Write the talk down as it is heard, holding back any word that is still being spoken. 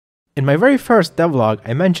In my very first devlog,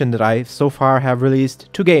 I mentioned that I so far have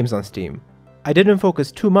released 2 games on Steam. I didn't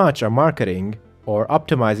focus too much on marketing or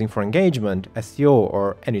optimizing for engagement, SEO,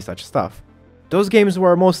 or any such stuff. Those games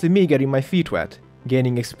were mostly me getting my feet wet,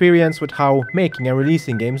 gaining experience with how making and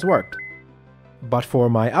releasing games worked. But for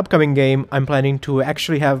my upcoming game, I'm planning to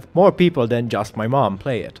actually have more people than just my mom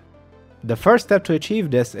play it. The first step to achieve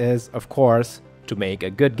this is, of course, to make a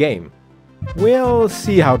good game. We'll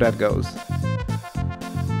see how that goes.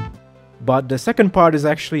 But the second part is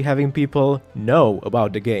actually having people know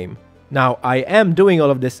about the game. Now, I am doing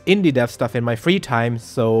all of this indie dev stuff in my free time,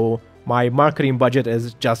 so my marketing budget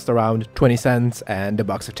is just around 20 cents and a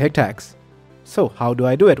box of Tic Tacs. So how do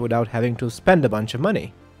I do it without having to spend a bunch of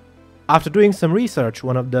money? After doing some research,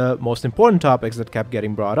 one of the most important topics that kept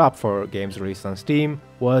getting brought up for games released on Steam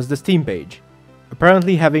was the Steam page.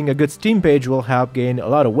 Apparently having a good Steam page will help gain a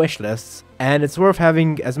lot of wishlists, and it's worth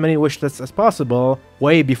having as many wishlists as possible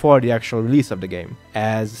way before the actual release of the game,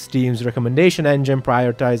 as Steam's recommendation engine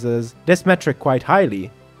prioritizes this metric quite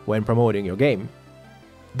highly when promoting your game.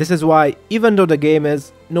 This is why, even though the game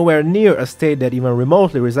is nowhere near a state that even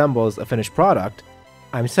remotely resembles a finished product,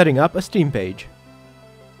 I'm setting up a Steam page.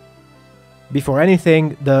 Before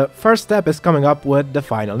anything, the first step is coming up with the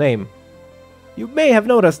final name. You may have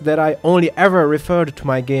noticed that I only ever referred to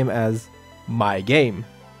my game as my game.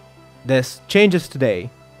 This changes today.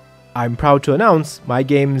 I'm proud to announce my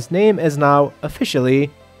game's name is now officially,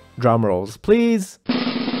 drumrolls please,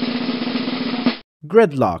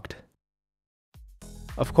 Gridlocked.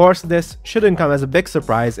 Of course, this shouldn't come as a big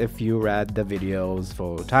surprise if you read the video's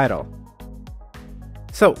full title.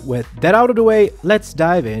 So, with that out of the way, let's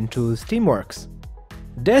dive into Steamworks.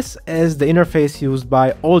 This is the interface used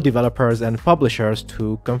by all developers and publishers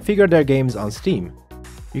to configure their games on Steam.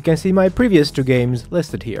 You can see my previous 2 games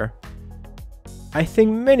listed here. I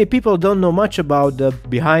think many people don't know much about the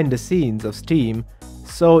behind the scenes of Steam,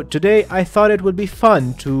 so today I thought it would be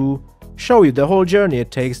fun to show you the whole journey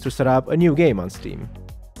it takes to set up a new game on Steam.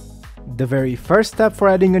 The very first step for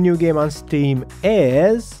adding a new game on Steam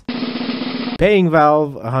is paying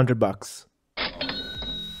Valve $100.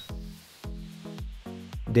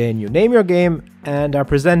 Then you name your game and are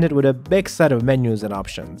presented with a big set of menus and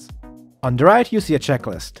options. On the right you see a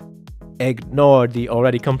checklist. Ignore the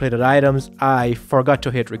already completed items, I forgot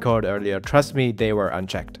to hit record earlier, trust me, they were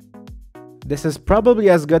unchecked. This is probably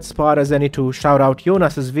as good spot as any to shout out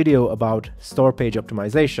Jonas's video about store page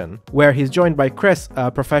optimization, where he's joined by Chris,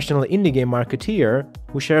 a professional indie game marketeer,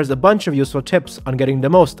 who shares a bunch of useful tips on getting the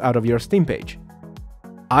most out of your Steam page.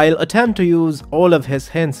 I'll attempt to use all of his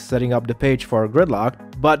hints setting up the page for Gridlock,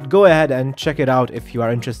 but go ahead and check it out if you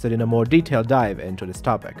are interested in a more detailed dive into this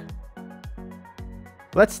topic.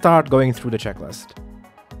 Let's start going through the checklist.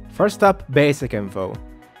 First up, basic info.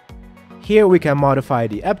 Here we can modify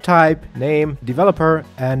the app type, name, developer,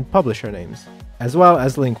 and publisher names, as well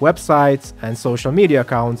as link websites and social media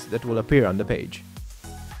accounts that will appear on the page.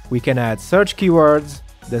 We can add search keywords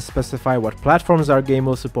that specify what platforms our game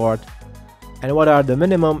will support, and what are the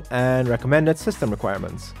minimum and recommended system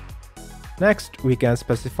requirements. Next, we can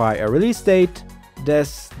specify a release date.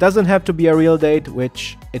 This doesn't have to be a real date,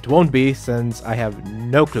 which it won't be since I have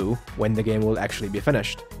no clue when the game will actually be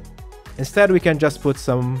finished. Instead, we can just put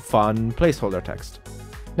some fun placeholder text.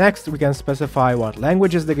 Next, we can specify what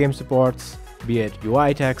languages the game supports, be it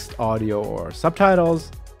UI text, audio, or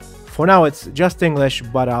subtitles. For now it's just English,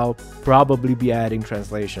 but I'll probably be adding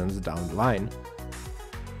translations down the line.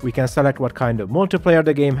 We can select what kind of multiplayer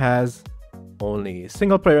the game has, only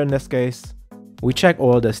single player in this case. We check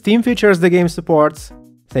all the Steam features the game supports,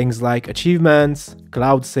 things like achievements,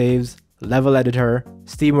 cloud saves, level editor,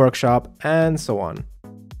 Steam Workshop, and so on.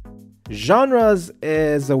 Genres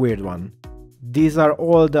is a weird one. These are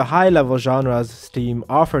all the high-level genres Steam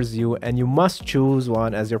offers you, and you must choose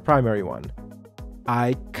one as your primary one.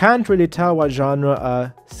 I can't really tell what genre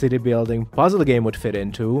a city-building puzzle game would fit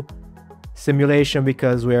into. Simulation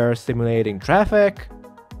because we're simulating traffic,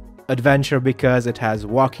 adventure because it has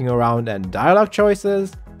walking around and dialogue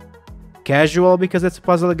choices, casual because it's a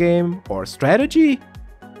puzzle game, or strategy?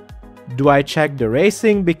 Do I check the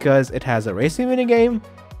racing because it has a racing minigame?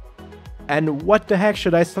 And what the heck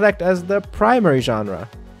should I select as the primary genre?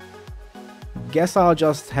 Guess I'll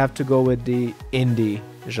just have to go with the indie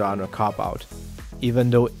genre cop-out, even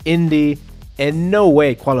though indie in no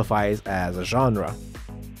way qualifies as a genre.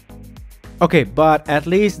 Okay, but at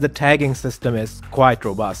least the tagging system is quite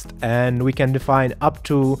robust, and we can define up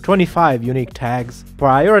to 25 unique tags,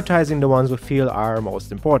 prioritizing the ones we feel are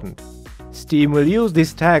most important. Steam will use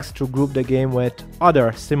these tags to group the game with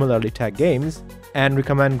other similarly tagged games, and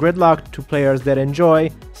recommend Gridlock to players that enjoy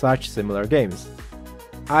such similar games.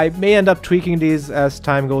 I may end up tweaking these as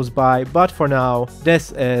time goes by, but for now,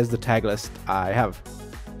 this is the tag list I have.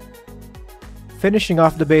 Finishing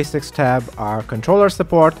off the basics tab are controller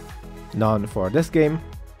support, none for this game,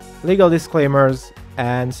 legal disclaimers,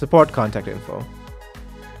 and support contact info.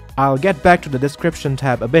 I'll get back to the description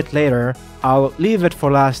tab a bit later. I'll leave it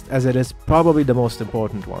for last as it is probably the most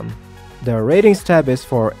important one. The ratings tab is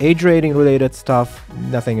for age rating related stuff,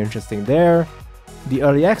 nothing interesting there. The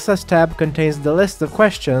early access tab contains the list of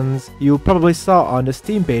questions you probably saw on the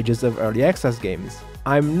Steam pages of early access games.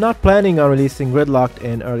 I'm not planning on releasing Gridlocked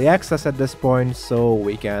in early access at this point, so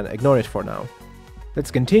we can ignore it for now.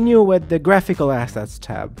 Let's continue with the graphical assets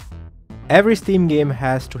tab. Every Steam game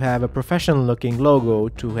has to have a professional looking logo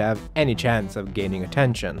to have any chance of gaining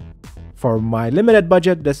attention. For my limited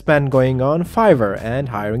budget, this meant going on Fiverr and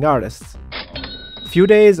hiring artists. A few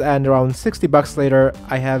days and around $60 later,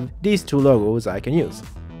 I have these two logos I can use.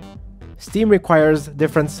 Steam requires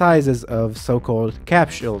different sizes of so-called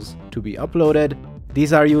capsules to be uploaded.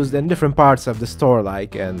 These are used in different parts of the store,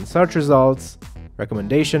 like in search results,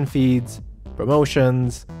 recommendation feeds,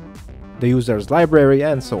 promotions, the user's library,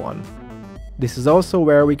 and so on. This is also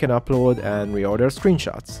where we can upload and reorder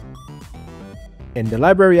screenshots. In the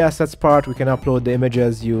library assets part, we can upload the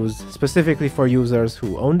images used specifically for users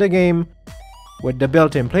who own the game. With the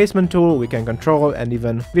built-in placement tool, we can control and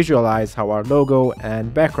even visualize how our logo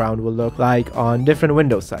and background will look like on different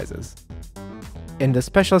window sizes. In the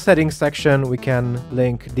special settings section, we can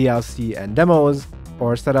link DLC and demos,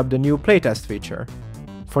 or set up the new playtest feature.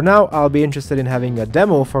 For now, I'll be interested in having a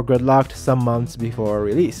demo for Gridlocked some months before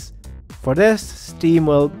release. For this, Steam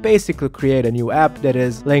will basically create a new app that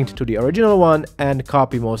is linked to the original one and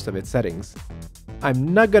copy most of its settings.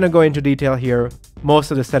 I'm not gonna go into detail here,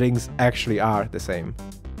 most of the settings actually are the same.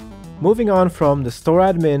 Moving on from the store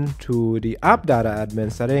admin to the app data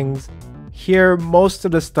admin settings, here most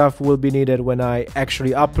of the stuff will be needed when I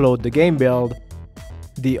actually upload the game build.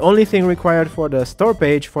 The only thing required for the store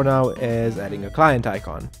page for now is adding a client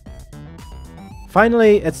icon.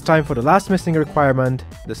 Finally, it's time for the last missing requirement,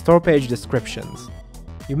 the store page descriptions.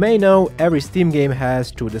 You may know every Steam game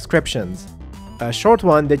has two descriptions. A short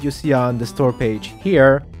one that you see on the store page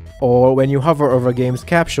here, or when you hover over a game's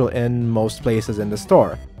capsule in most places in the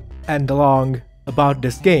store. And the long "About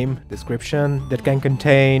this game" description that can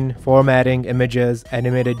contain formatting, images,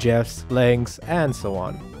 animated GIFs, links, and so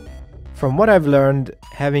on. From what I've learned,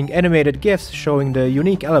 having animated GIFs showing the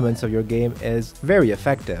unique elements of your game is very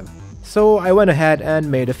effective. So I went ahead and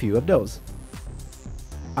made a few of those.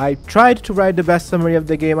 I tried to write the best summary of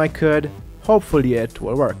the game I could, hopefully it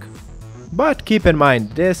will work. But keep in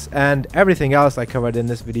mind, this and everything else I covered in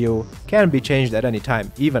this video can be changed at any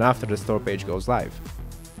time, even after the store page goes live.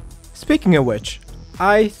 Speaking of which,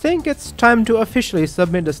 I think it's time to officially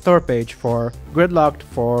submit the store page for Gridlocked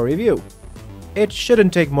for review. It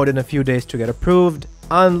shouldn't take more than a few days to get approved,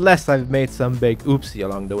 unless I've made some big oopsie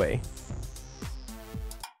along the way.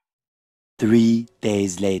 3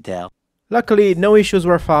 days later. Luckily, no issues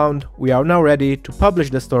were found. We are now ready to publish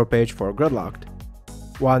the store page for Gridlocked.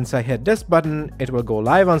 Once I hit this button, it will go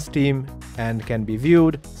live on Steam and can be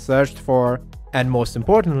viewed, searched for, and most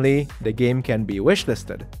importantly, the game can be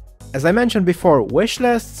wishlisted. As I mentioned before,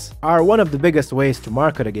 wishlists are one of the biggest ways to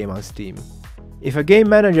market a game on Steam. If a game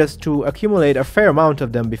manages to accumulate a fair amount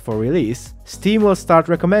of them before release, Steam will start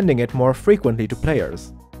recommending it more frequently to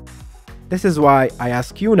players. This is why I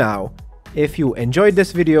ask you now, if you enjoyed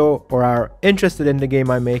this video or are interested in the game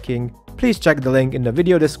I'm making, please check the link in the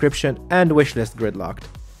video description and wishlist Gridlocked.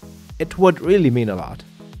 It would really mean a lot.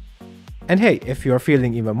 And hey, if you're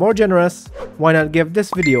feeling even more generous, why not give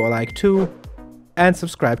this video a like too, and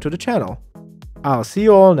subscribe to the channel. I'll see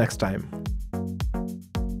you all next time.